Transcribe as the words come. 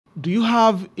Do you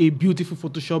have a beautiful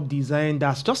Photoshop design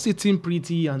that's just sitting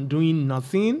pretty and doing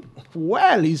nothing?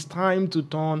 Well, it's time to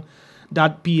turn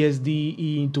that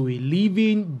PSD into a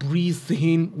living,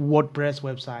 breathing WordPress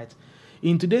website.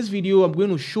 In today's video, I'm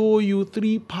going to show you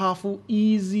 3 powerful,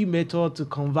 easy methods to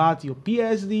convert your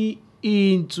PSD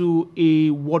into a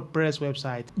WordPress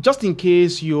website. Just in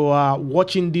case you are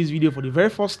watching this video for the very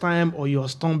first time or you're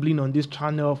stumbling on this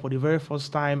channel for the very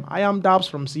first time, I am Dabs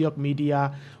from Seahawk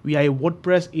Media. We are a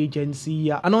WordPress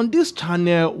agency, and on this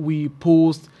channel we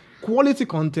post quality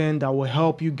content that will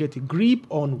help you get a grip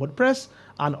on WordPress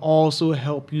and also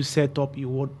help you set up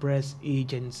your WordPress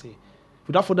agency.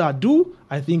 Without further ado,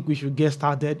 I think we should get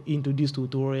started into these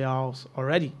tutorials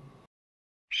already.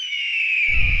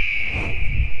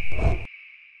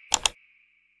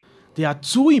 There are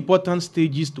 2 important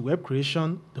stages to web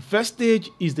creation. The first stage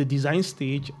is the design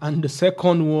stage, and the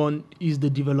second one is the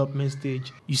development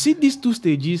stage. You see, these 2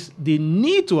 stages, they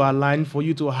need to align for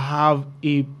you to have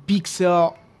a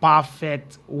pixel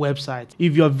perfect website.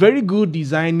 If you're very good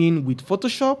designing with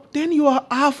Photoshop, then you are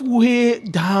halfway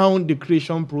down the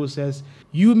creation process.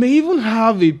 You may even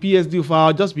have a PSD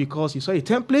file just because you saw a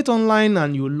template online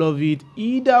and you love it.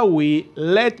 Either way,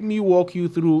 let me walk you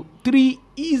through 3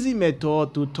 easy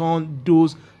methods to turn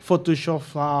those Photoshop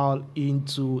files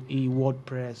into a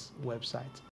WordPress website.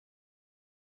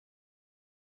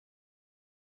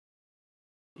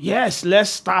 Yes,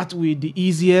 let's start with the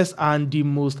easiest and the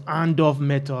most hands-off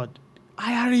method.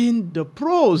 Hiring the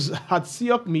pros. At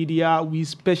Seahawk Media, we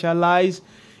specialize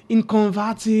in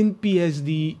converting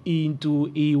PSD into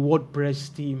a WordPress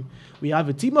theme. We have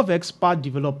a team of expert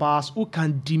developers who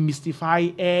can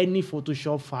demystify any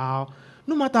Photoshop file,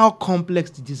 no matter how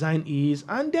complex the design is,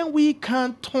 and then we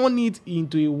can turn it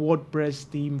into a WordPress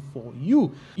theme for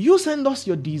you. You send us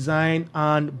your design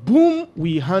and boom,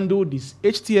 we handle this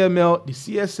HTML, the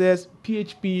CSS,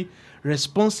 PHP,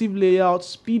 responsive layout,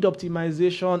 speed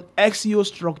optimization, SEO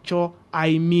structure,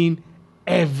 I mean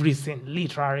everything,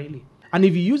 literally. And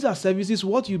if you use our services,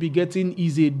 what you'll be getting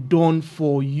is a done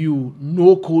for you.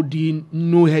 No coding,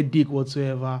 no headache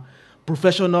whatsoever.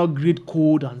 Professional grade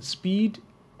code and speed.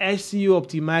 SEO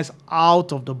optimized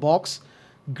out of the box.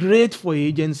 Great for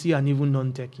agency and even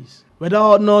non-techies. Whether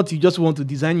or not you just want to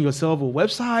design yourself a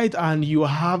website and you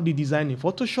have the design in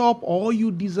Photoshop, or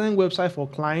you design website for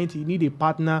clients, you need a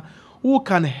partner who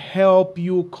can help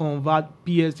you convert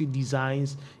PSD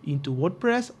designs into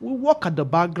WordPress. We work at the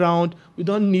background. We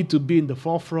don't need to be in the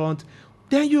forefront.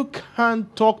 Then you can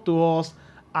talk to us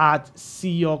at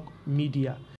Seahawk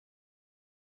Media.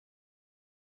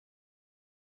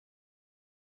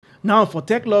 Now, for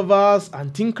tech lovers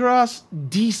and thinkers,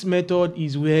 this method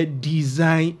is where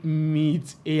design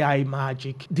meets AI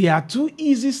magic. There are 2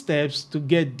 easy steps to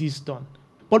get this done.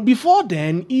 But before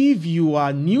then, if you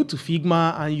are new to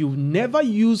Figma and you've never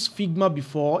used Figma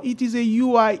before, it is a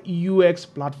UI UX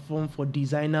platform for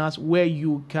designers where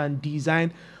you can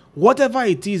design whatever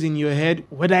it is in your head,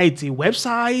 whether it's a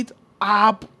website,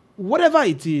 app, whatever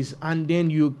it is, and then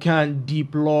you can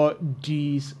deploy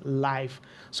this live.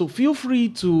 So feel free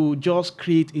to just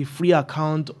create a free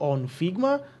account on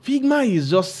Figma. Figma is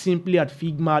just simply at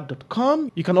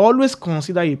figma.com. You can always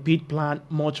consider a paid plan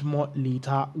much more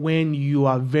later when you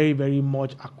are very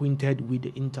much acquainted with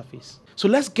the interface. So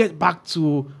let's get back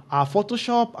to our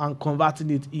Photoshop and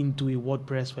converting it into a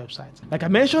WordPress website. Like I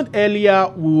mentioned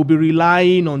earlier, we will be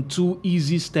relying on 2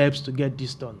 easy steps to get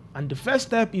this done. And the first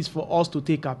step is for us to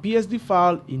take our PSD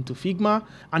file into Figma,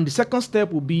 and the second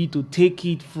step will be to take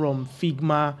it from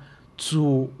Figma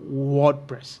to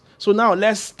WordPress. So now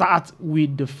let's start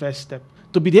with the first step.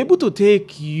 To be able to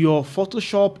take your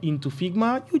Photoshop into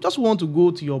Figma, you just want to go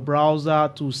to your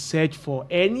browser to search for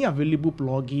any available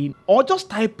plugin, or just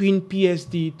type in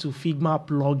PSD to Figma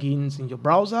plugins in your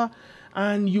browser,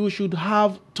 and you should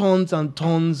have tons and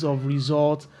tons of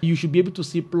results. You should be able to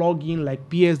see plugins like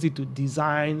PSD to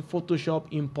Design, Photoshop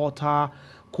Importer,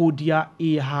 Codia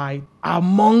AI,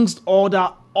 amongst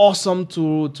other awesome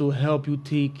tools to help you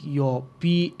take your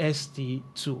PSD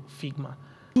to Figma.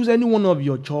 Choose any one of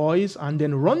your choice and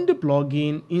then run the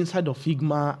plugin inside of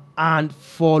Figma and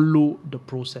follow the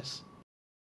process.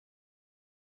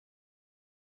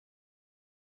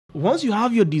 Once you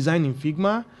have your design in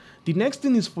Figma, the next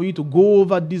thing is for you to go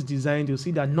over this design to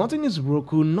see that nothing is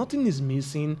broken, nothing is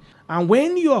missing. And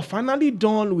when you are finally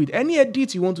done with any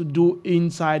edit you want to do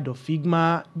inside of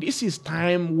Figma, this is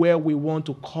time where we want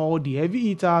to call the heavy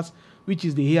hitters, which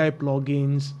is the AI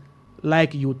plugins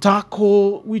like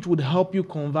Yotako, which would help you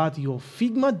convert your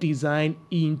Figma design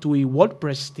into a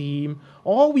WordPress theme,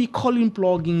 or we call in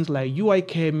plugins like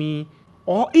UIchemy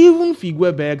or even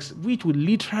FigWebX, which will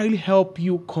literally help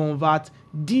you convert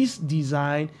this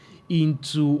design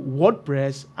into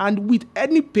WordPress, and with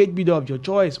any page builder of your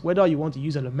choice, whether you want to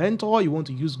use Elementor, you want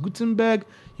to use Gutenberg,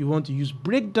 you want to use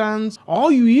Breakdance,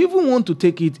 or you even want to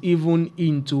take it even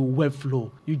into Webflow.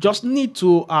 You just need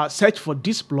to search for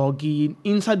this plugin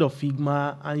inside of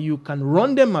Figma, and you can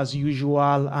run them as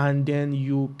usual, and then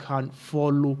you can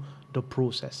follow the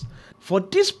process. For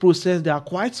this process, there are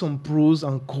quite some pros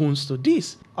and cons to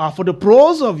this. For the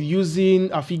pros of using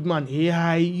Figma and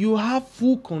AI, you have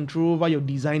full control over your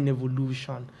design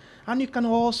evolution, and you can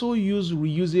also use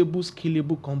reusable,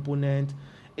 scalable components.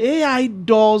 AI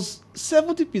does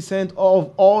 70%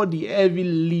 of all the heavy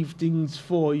liftings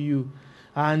for you,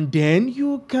 and then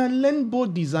you can learn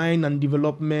both design and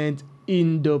development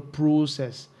in the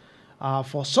process.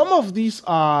 For some of these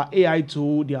AI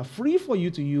tools, they are free for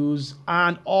you to use,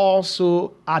 and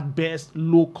also at best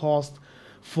low cost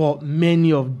for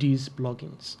many of these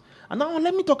plugins. And now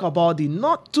let me talk about the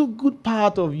not too good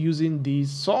part of using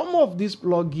these. Some of these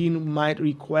plugins might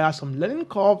require some learning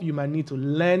curve. You might need to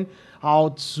learn how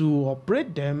to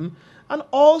operate them. And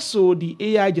also the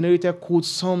AI generated code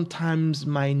sometimes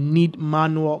might need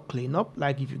manual cleanup.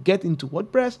 Like if you get into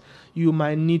WordPress, you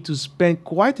might need to spend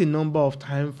quite a number of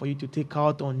time for you to take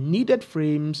out unneeded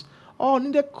frames or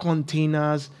needed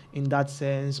containers in that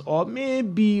sense, or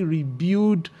maybe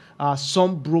rebuild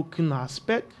some broken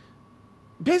aspect.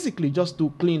 Basically just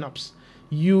do cleanups.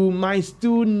 You might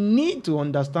still need to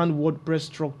understand WordPress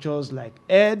structures like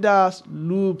headers,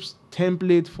 loops,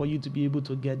 templates for you to be able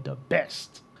to get the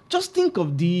best. Just think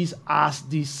of these as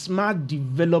the smart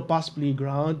developers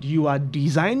playground. You are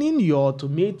designing, you're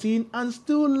automating, and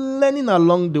still learning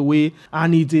along the way,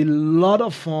 and it's a lot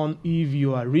of fun if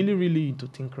you are really into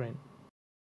tinkering.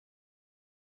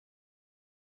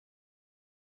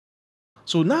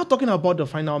 So now talking about the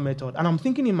final method, and I'm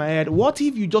thinking in my head, what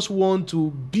if you just want to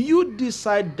build this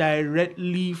site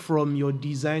directly from your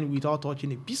design without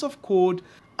touching a piece of code,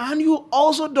 and you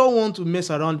also don't want to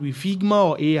mess around with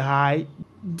Figma or AI?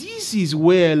 This is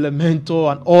where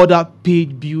Elementor and other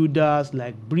page builders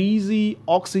like Breezy,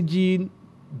 Oxygen,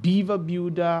 Beaver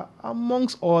Builder,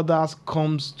 amongst others,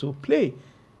 comes to play.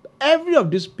 Every of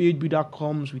these page builder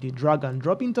comes with a drag and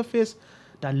drop interface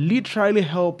that literally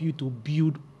help you to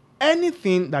build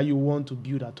anything that you want to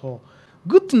build at all.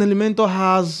 Good thing Elementor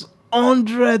has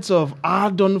hundreds of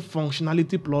add-on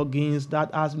functionality plugins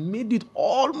that has made it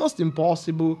almost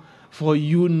impossible for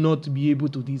you not to be able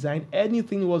to design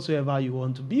anything whatsoever you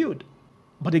want to build.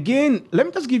 But again, let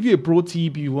me just give you a pro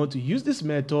tip. If you want to use this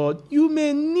method, you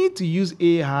may need to use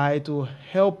AI to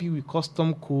help you with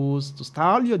custom codes to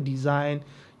style your design,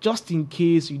 just in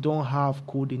case you don't have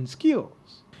coding skills.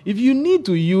 If you need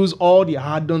to use all the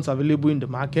add-ons available in the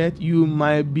market, you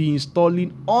might be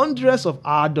installing hundreds of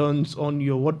add-ons on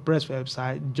your WordPress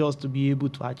website just to be able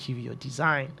to achieve your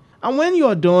design. And when you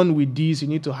are done with this, you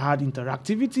need to add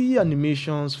interactivity,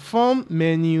 animations, form,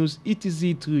 menus,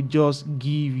 etc. to just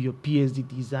give your PSD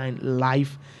design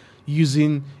life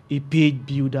using a page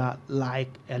builder like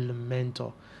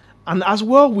Elementor. And as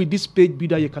well with this page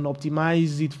builder, you can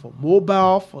optimize it for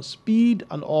mobile, for speed,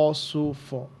 and also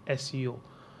for SEO.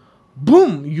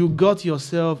 Boom, you got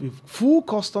yourself a full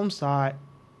custom site,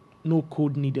 no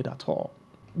code needed at all.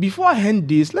 Before I end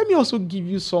this, let me also give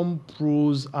you some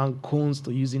pros and cons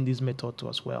to using this method too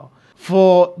as well.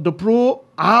 For the pro,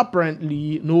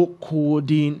 apparently no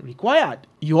coding required.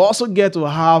 You also get to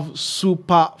have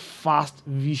super fast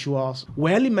visuals.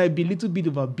 Well, it might be a little bit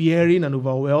overbearing and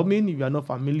overwhelming if you are not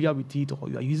familiar with it or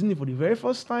you are using it for the very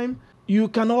first time. You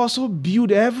can also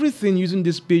build everything using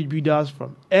these page builders,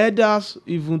 from headers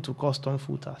even to custom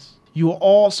footers. You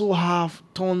also have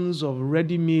tons of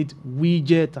ready-made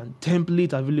widgets and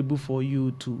templates available for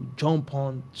you to jump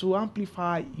on to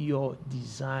amplify your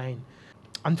design.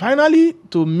 And finally,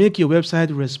 to make your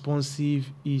website responsive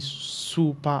is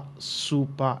super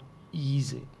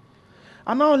easy.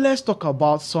 And now let's talk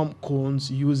about some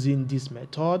cons using this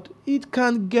method. It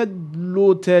can get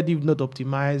bloated if not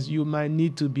optimized. You might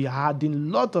need to be adding a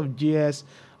lot of JS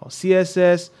or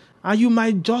CSS, and you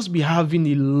might just be having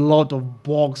a lot of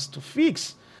bugs to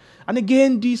fix. And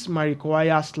again, this might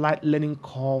require a slight learning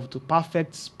curve to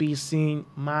perfect spacing,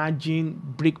 margin,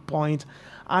 breakpoint,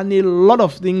 and a lot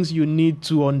of things you need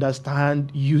to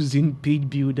understand using page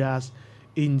builders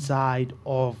inside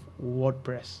of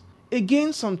WordPress.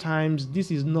 Again, sometimes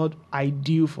this is not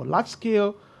ideal for large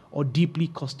scale or deeply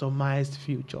customized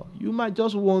feature. You might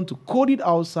just want to code it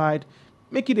outside,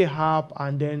 make it a app,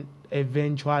 and then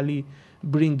eventually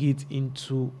bring it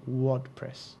into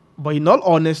WordPress. But in all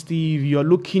honesty, if you're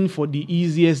looking for the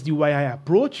easiest UI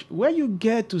approach, where you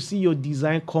get to see your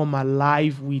design come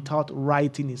alive without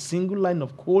writing a single line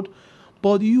of code,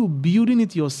 but you building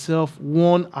it yourself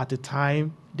one at a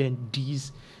time, then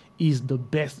this is the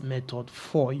best method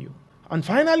for you. And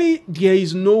finally, there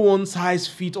is no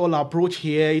one-size-fits-all approach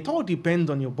here. It all depends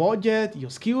on your budget, your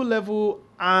skill level,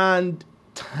 and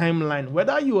timeline.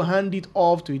 Whether you hand it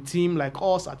off to a team like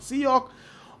us at Seahawk,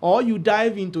 or you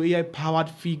dive into AI-powered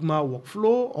Figma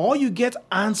workflow, or you get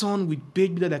hands-on with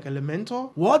page builder like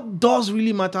Elementor, what does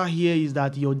really matter here is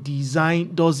that your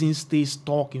design doesn't stay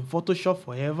stuck in Photoshop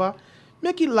forever.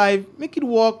 Make it live, make it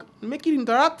work, make it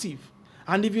interactive.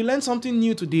 And if you learned something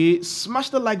new today, smash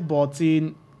the like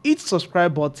button, hit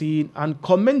subscribe button, and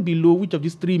comment below which of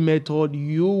these three methods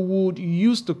you would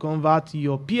use to convert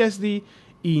your PSD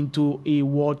into a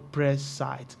WordPress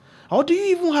site. Or do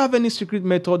you even have any secret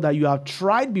method that you have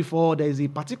tried before? There is a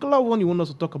particular one you want us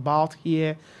to talk about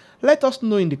here. Let us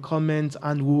know in the comments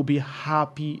and we'll be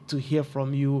happy to hear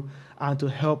from you and to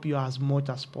help you as much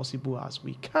as possible as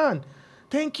we can.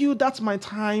 Thank you. That's my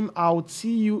time. I'll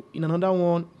see you in another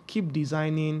one. Keep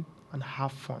designing and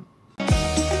have fun.